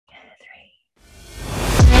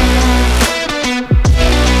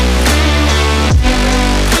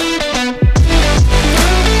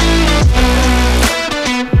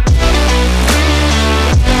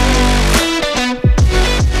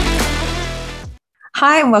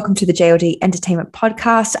Hi, and welcome to the JLD Entertainment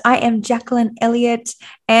Podcast. I am Jacqueline Elliott,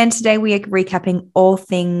 and today we are recapping all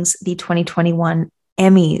things the 2021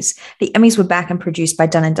 Emmys. The Emmys were back and produced by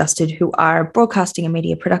Dun & Dusted, who are a broadcasting and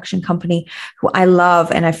media production company who I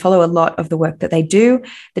love, and I follow a lot of the work that they do.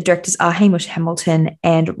 The directors are Hamish Hamilton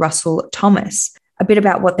and Russell Thomas. A bit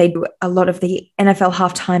about what they do: a lot of the NFL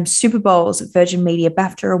halftime Super Bowls, Virgin Media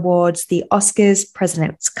BAFTA Awards, the Oscars,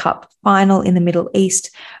 President's Cup final in the Middle East,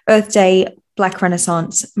 Earth Day, Black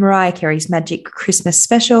Renaissance, Mariah Carey's Magic Christmas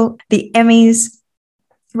Special, the Emmys.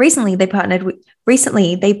 Recently, they partnered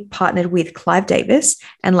with Clive Davis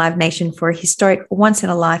and Live Nation for a historic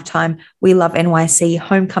once-in-a-lifetime We Love NYC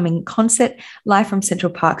homecoming concert live from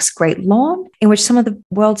Central Park's Great Lawn, in which some of the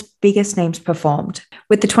world's biggest names performed.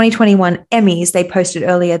 With the 2021 Emmys, they posted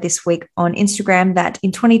earlier this week on Instagram that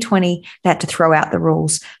in 2020, they had to throw out the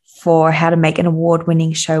rules for how to make an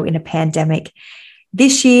award-winning show in a pandemic.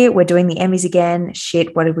 This year, we're doing the Emmys again.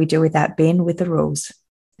 Shit, what did we do with that bin with the rules?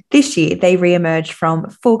 This year, they re-emerged from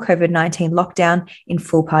full COVID-19 lockdown in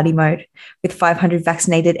full party mode, with 500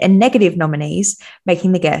 vaccinated and negative nominees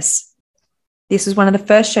making the guests. This was one of the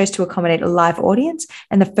first shows to accommodate a live audience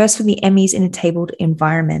and the first for the Emmys in a tabled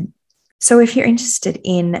environment. So if you're interested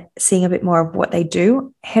in seeing a bit more of what they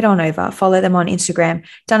do, head on over, follow them on Instagram,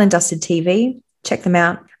 Dun & Dusted TV, check them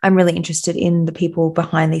out. I'm really interested in the people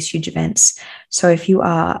behind these huge events. So if you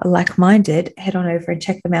are like-minded, head on over and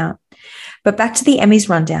check them out. But back to the Emmys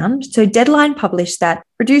rundown. So Deadline published that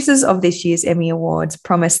producers of this year's Emmy Awards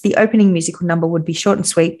promised the opening musical number would be short and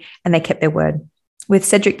sweet, and they kept their word, with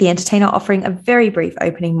Cedric the Entertainer offering a very brief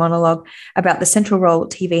opening monologue about the central role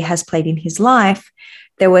TV has played in his life.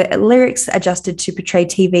 There were lyrics adjusted to portray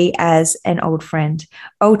TV as an old friend.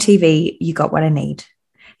 Oh, TV, you got what I need.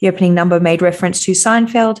 The opening number made reference to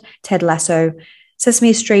Seinfeld, Ted Lasso,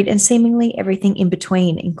 Sesame Street, and seemingly everything in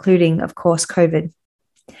between, including, of course, COVID.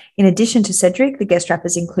 In addition to Cedric, the guest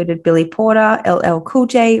rappers included Billy Porter, LL Cool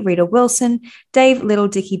J, Rita Wilson, Dave Little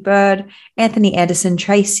Dicky Bird, Anthony Anderson,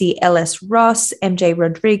 Tracy Ellis Ross, MJ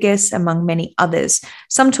Rodriguez, among many others.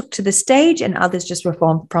 Some took to the stage and others just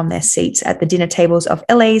reformed from their seats at the dinner tables of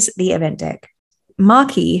LA's The Event Deck.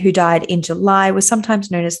 Markey, who died in July, was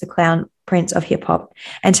sometimes known as the Clown Prince of hip hop,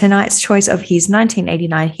 and tonight's choice of his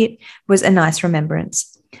 1989 hit was a nice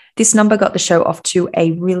remembrance. This number got the show off to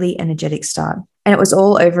a really energetic start, and it was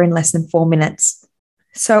all over in less than 4 minutes.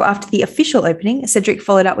 So after the official opening, Cedric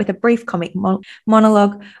followed up with a brief comic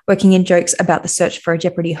monologue, working in jokes about the search for a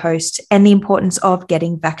Jeopardy host and the importance of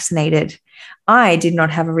getting vaccinated. I did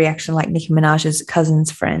not have a reaction like Nicki Minaj's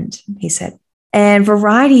cousin's friend, he said. And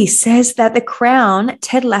Variety says that The Crown,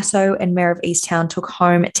 Ted Lasso, and Mayor of Easttown took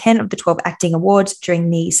home 10 of the 12 acting awards during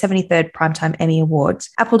the 73rd Primetime Emmy Awards.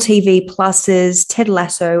 Apple TV Plus's Ted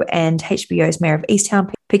Lasso and HBO's Mayor of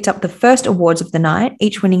Easttown picked up the first awards of the night,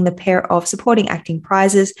 each winning the pair of supporting acting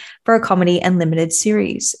prizes for a comedy and limited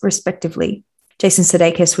series, respectively. Jason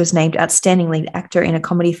Sudeikis was named Outstanding Lead Actor in a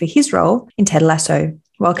Comedy for his role in Ted Lasso,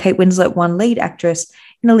 while Kate Winslet won Lead Actress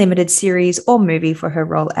in a limited series or movie for her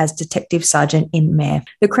role as Detective Sergeant in Mare.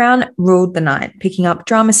 The Crown ruled the night, picking up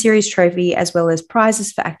Drama Series Trophy as well as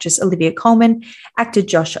prizes for actress Olivia Colman, actor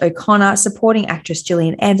Josh O'Connor, supporting actress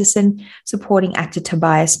Gillian Anderson, supporting actor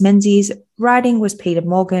Tobias Menzies, writing was Peter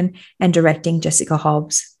Morgan, and directing Jessica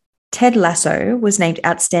Hobbs. Ted Lasso was named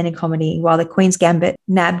Outstanding Comedy, while The Queen's Gambit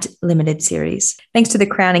nabbed Limited Series. Thanks to The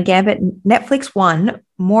Crown and Gambit, Netflix won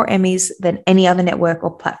more Emmys than any other network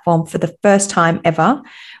or platform for the first time ever,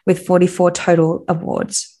 with 44 total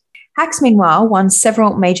awards. Hacks, meanwhile, won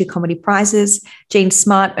several major comedy prizes. Jean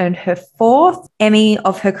Smart earned her 4th Emmy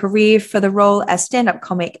of her career for the role as stand-up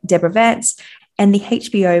comic Deborah Vance, and the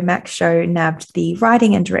HBO Max show nabbed the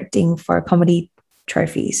writing and directing for comedy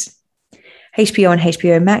trophies. HBO and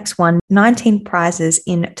HBO Max won 19 prizes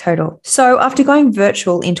in total. So after going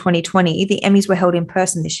virtual in 2020, the Emmys were held in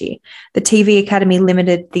person this year. The TV Academy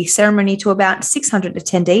limited the ceremony to about 600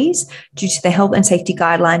 attendees due to the health and safety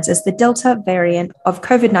guidelines as the Delta variant of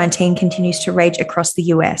COVID-19 continues to rage across the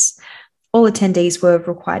US. All attendees were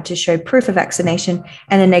required to show proof of vaccination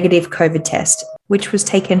and a negative COVID test, which was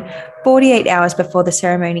taken 48 hours before the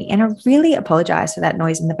ceremony. And I really apologize for that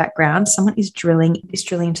noise in the background. Someone is drilling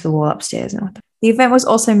into the wall upstairs. The event was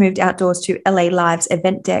also moved outdoors to LA Live's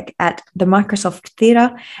event deck at the Microsoft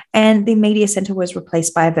Theatre, and the media center was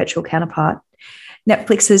replaced by a virtual counterpart.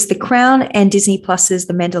 Netflix's The Crown and Disney Plus's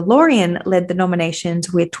The Mandalorian led the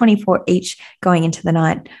nominations with 24 each going into the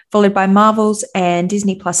night, followed by Marvel's and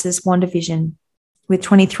Disney Plus's WandaVision with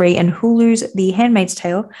 23 and Hulu's The Handmaid's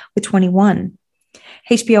Tale with 21.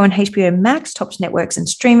 HBO and HBO Max topped networks and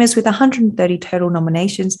streamers with 130 total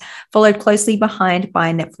nominations, followed closely behind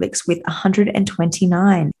by Netflix with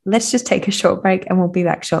 129. Let's just take a short break and we'll be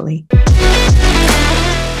back shortly.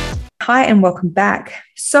 Hi and welcome back.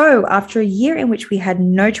 So, after a year in which we had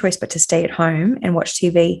no choice but to stay at home and watch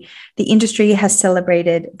TV, the industry has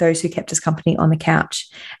celebrated those who kept us company on the couch.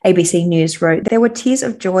 ABC News wrote, "There were tears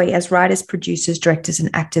of joy as writers, producers, directors, and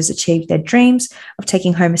actors achieved their dreams of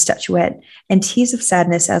taking home a statuette, and tears of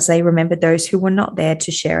sadness as they remembered those who were not there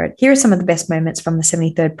to share it." Here are some of the best moments from the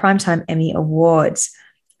 73rd Primetime Emmy Awards.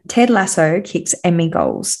 Ted Lasso kicks Emmy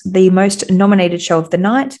goals. The most nominated show of the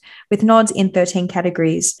night, with nods in 13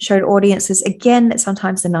 categories, showed audiences again that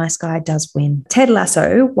sometimes the nice guy does win. Ted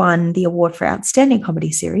Lasso won the award for Outstanding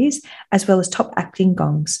Comedy Series, as well as Top Acting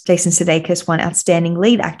Gongs. Jason Sudeikis won Outstanding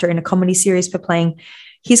Lead Actor in a Comedy Series for playing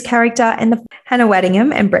his character, and Hannah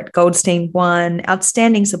Waddingham and Brett Goldstein won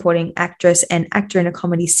Outstanding Supporting Actress and Actor in a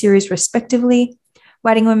Comedy Series, respectively.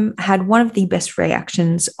 Waddingham had one of the best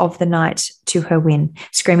reactions of the night to her win,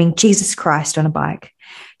 screaming, "Jesus Christ," on a bike.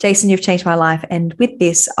 "Jason, you've changed my life, and with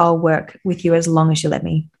this, I'll work with you as long as you let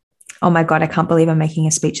me." "Oh my God, I can't believe I'm making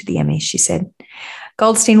a speech at the Emmys," she said.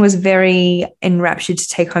 Goldstein was very enraptured to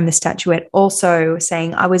take home the statuette, also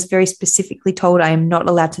saying, "I was very specifically told I am not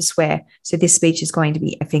allowed to swear, so this speech is going to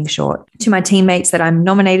be effing short. To my teammates that I'm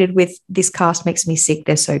nominated with, this cast makes me sick.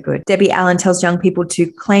 They're so good." Debbie Allen tells young people to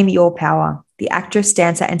claim your power. The actress,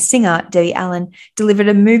 dancer, and singer Debbie Allen delivered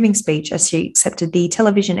a moving speech as she accepted the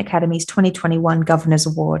Television Academy's 2021 Governor's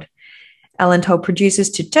Award. Allen told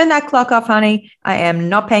producers to "turn that clock off, honey. I am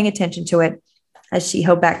not paying attention to it," as she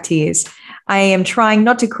held back tears. "I am trying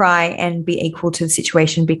not to cry and be equal to the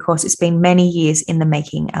situation because it's been many years in the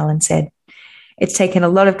making," Allen said. "It's taken a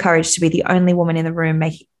lot of courage to be the only woman in the room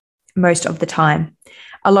most of the time.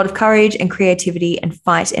 A lot of courage and creativity and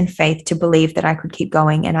fight and faith to believe that I could keep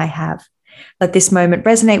going, and I have. Let this moment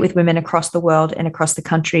resonate with women across the world and across the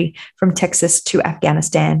country, from Texas to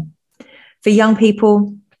Afghanistan. For young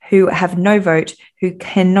people who have no vote, who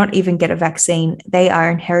cannot even get a vaccine, they are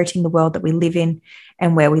inheriting the world that we live in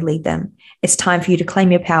and where we lead them. It's time for you to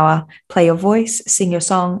claim your power, play your voice, sing your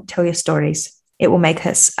song, tell your stories. It will make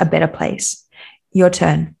us a better place. Your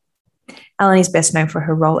turn." Allen is best known for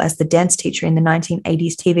her role as the dance teacher in the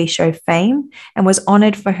 1980s TV show Fame and was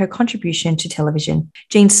honored for her contribution to television.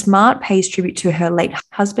 Jean Smart pays tribute to her late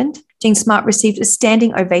husband. Jean Smart received a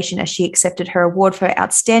standing ovation as she accepted her award for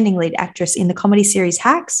Outstanding Lead Actress in the comedy series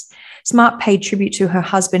Hacks. Smart paid tribute to her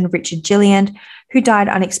husband, Richard Gilliand, who died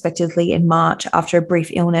unexpectedly in March after a brief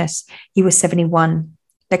illness. He was 71.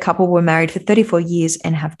 The couple were married for 34 years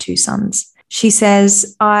and have 2 sons. She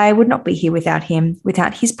says, "I would not be here without him,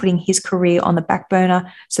 without his putting his career on the back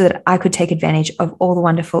burner so that I could take advantage of all the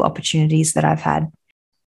wonderful opportunities that I've had."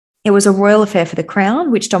 It was a royal affair for The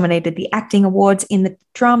Crown, which dominated the acting awards in the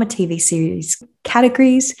drama TV series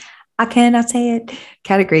categories. I cannot say it.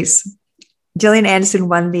 Categories. Gillian Anderson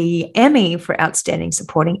won the Emmy for Outstanding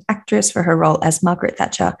Supporting Actress for her role as Margaret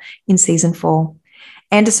Thatcher in season 4.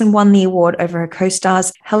 Anderson won the award over her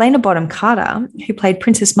co-stars Helena Bonham Carter, who played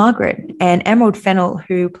Princess Margaret, and Emerald Fennell,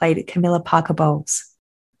 who played Camilla Parker Bowles.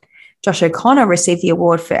 Josh O'Connor received the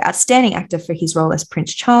award for Outstanding Actor for his role as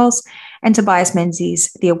Prince Charles, and Tobias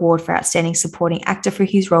Menzies the award for Outstanding Supporting Actor for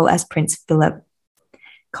his role as Prince Philip.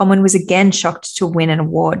 Coleman was again shocked to win an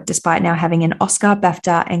award, despite now having an Oscar,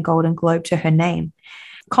 BAFTA, and Golden Globe to her name.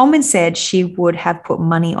 Coleman said she would have put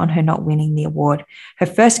money on her not winning the award, her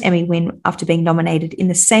first Emmy win after being nominated in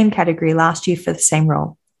the same category last year for the same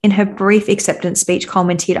role. In her brief acceptance speech,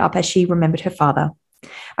 Coleman teared up as she remembered her father.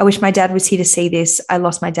 "I wish my dad was here to see this. I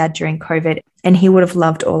lost my dad during COVID, and he would have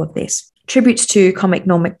loved all of this." Tributes to comic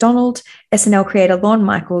Norm Macdonald, SNL creator Lorne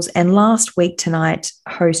Michaels, and Last Week Tonight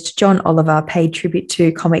host John Oliver paid tribute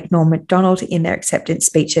to comic Norm Macdonald in their acceptance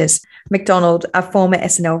speeches. Macdonald, a former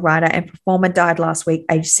SNL writer and performer, died last week,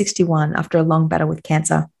 aged 61, after a long battle with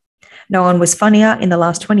cancer. "No one was funnier in the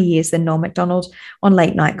last 20 years than Norm Macdonald on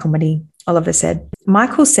late night comedy," Oliver said.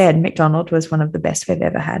 Michaels said Macdonald was one of the best we've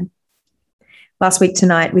ever had. Last Week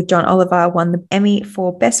Tonight with John Oliver won the Emmy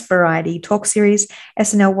for Best Variety Talk Series.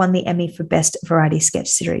 SNL won the Emmy for Best Variety Sketch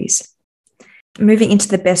Series. Moving into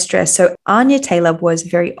the best dress, so Anya Taylor was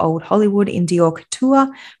very old Hollywood in Dior Couture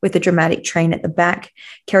with a dramatic train at the back.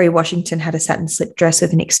 Kerry Washington had a satin slip dress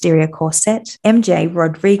with an exterior corset. MJ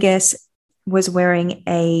Rodriguez was wearing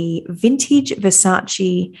a vintage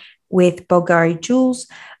Versace with Bulgari jewels.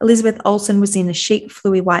 Elizabeth Olsen was in a chic,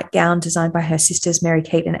 fluey white gown designed by her sisters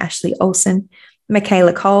Mary-Kate and Ashley Olsen.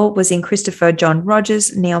 Michaela Cole was in Christopher John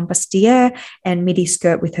Rogers' neon bustier and midi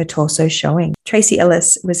skirt with her torso showing. Tracy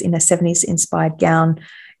Ellis was in a 70s-inspired gown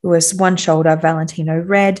It was One Shoulder, Valentino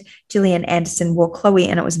red. Gillian Anderson wore Chloe,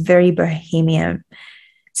 and it was very bohemian.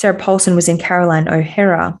 Sarah Paulson was in Caroline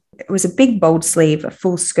O'Hara. It was a big, bold sleeve, a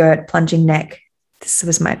full skirt, plunging neck. This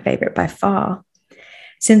was my favorite by far.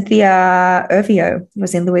 Cynthia Ervio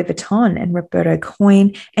was in Louis Vuitton and Roberto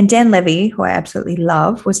Coin. And Dan Levy, who I absolutely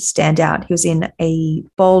love, was a standout. He was in a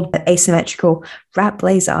bold, asymmetrical wrap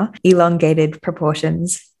blazer, elongated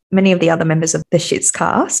proportions. Many of the other members of the Schitt's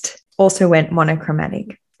cast also went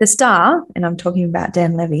monochromatic. The star, and I'm talking about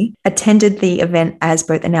Dan Levy, attended the event as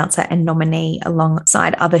both announcer and nominee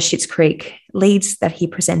alongside other Schitt's Creek leads that he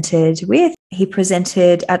presented with. He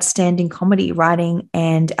presented Outstanding Comedy Writing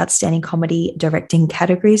and Outstanding Comedy Directing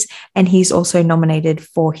categories, and he's also nominated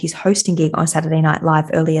for his hosting gig on Saturday Night Live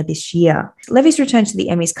earlier this year. Levy's return to the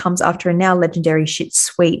Emmys comes after a now legendary Schitt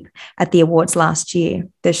sweep at the awards last year.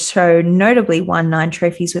 The show notably won 9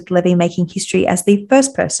 trophies, with Levy making history as the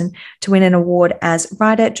first person to win an award as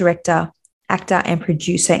writer, director, actor, and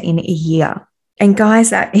producer in a year. And guys,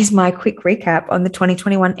 that is my quick recap on the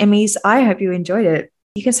 2021 Emmys. I hope you enjoyed it.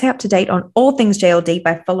 You can stay up to date on all things JLD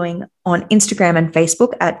by following on Instagram and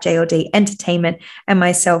Facebook at JLD Entertainment and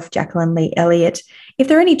myself, Jacqueline Lee Elliott. If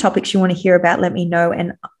there are any topics you want to hear about, let me know.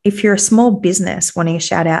 And if you're a small business wanting a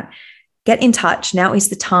shout out, get in touch. Now is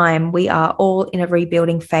the time. We are all in a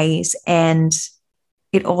rebuilding phase and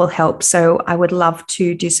it all helps. So I would love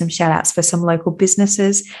to do some shout outs for some local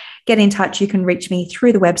businesses. Get in touch. You can reach me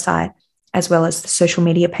through the website as well as the social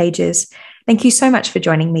media pages. Thank you so much for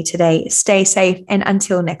joining me today. Stay safe, and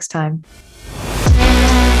until next time.